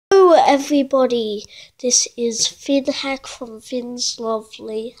everybody, this is fnaf from Finn's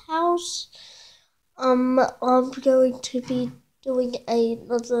Lovely House. I'm going to be doing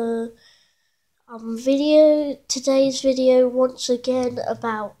another video. Today's video once again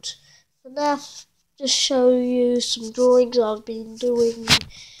about fnaf. Just show you some drawings I've been doing,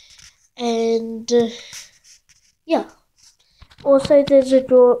 and yeah. Also, there's a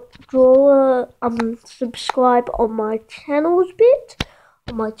drawer. Subscribe on my channel's bit.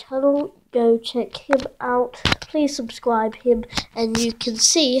 On my channel, go check him out. Please subscribe him, and you can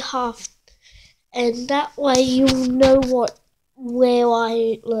see half. And that way, you'll know where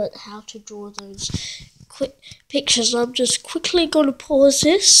I learned how to draw those quick pictures. I'm just quickly gonna pause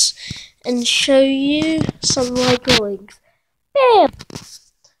this and show you some of my drawings. Bam!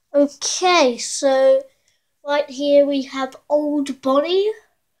 Okay, so. Right here we have Old Bonnie.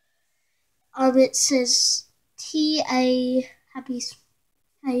 It says T-A happy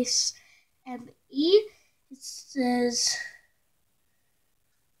face M-E. It says,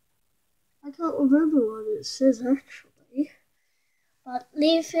 I can't remember what it says actually, but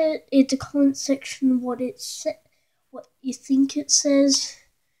leave it in the comment section what you think it says.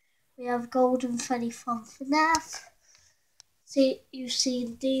 We have Golden Freddy from fnaf. See, you've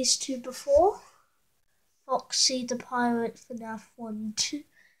seen these two before. Foxy the Pirate fnaf 1, 2.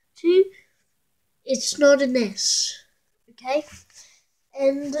 It's not an S, okay?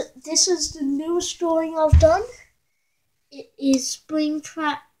 And this is the newest drawing I've done. It is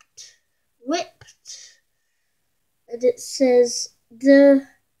Springtrapped Whipped, and it says the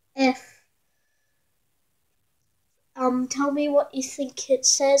F. Tell me what you think it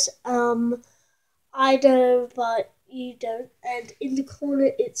says. I know, but you don't. And in the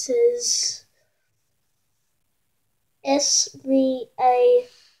corner it says SVAMBK.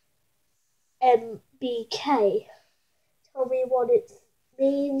 Tell me what it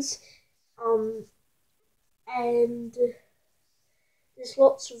means. And there's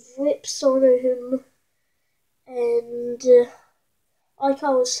lots of rips on him. And like I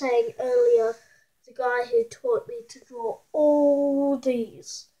was saying earlier, the guy who taught me to draw all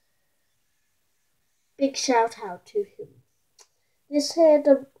these. Big shout out to him. This head,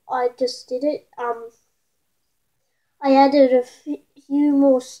 I just did it. I added a few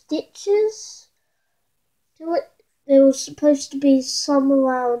more stitches to it. There was supposed to be some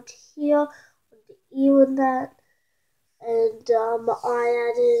around here on the ear and that, and I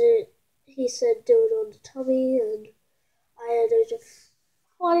added it. He said do it on the tummy, and I added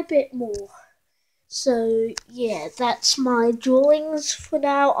quite a bit more. So yeah, that's my drawings for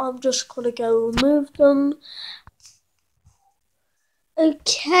now. I'm just gonna go remove them.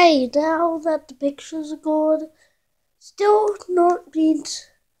 Okay, now that the pictures are gone. Still not been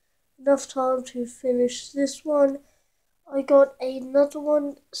enough time to finish this one. I got another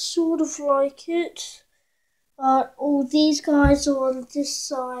one sort of like it, but all these guys are on this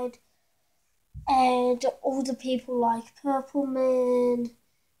side, and all the people like Purple Man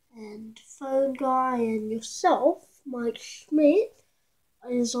and Phone Guy and yourself, Mike Schmidt,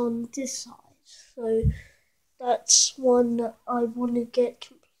 is on this side. So that's one that I want to get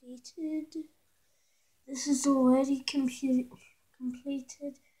completed. This is already completed.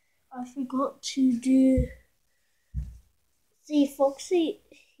 I forgot to do. See, Foxy,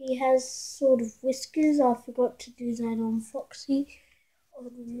 he has sort of whiskers. I forgot to do that on Foxy.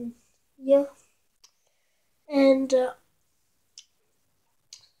 Yeah. And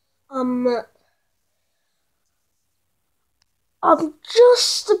I'm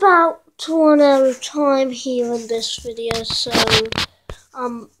just about to run out of time here in this video, so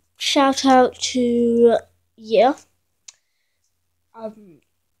shout out to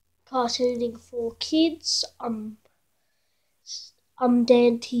Cartooning for Kids. I'm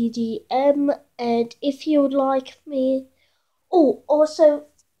Dan TDM, and if you would like me, also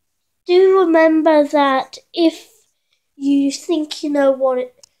do remember that if you think you know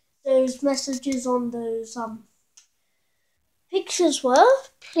what those messages on those pictures were,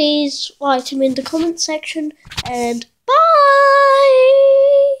 please write them in the comment section, and bye!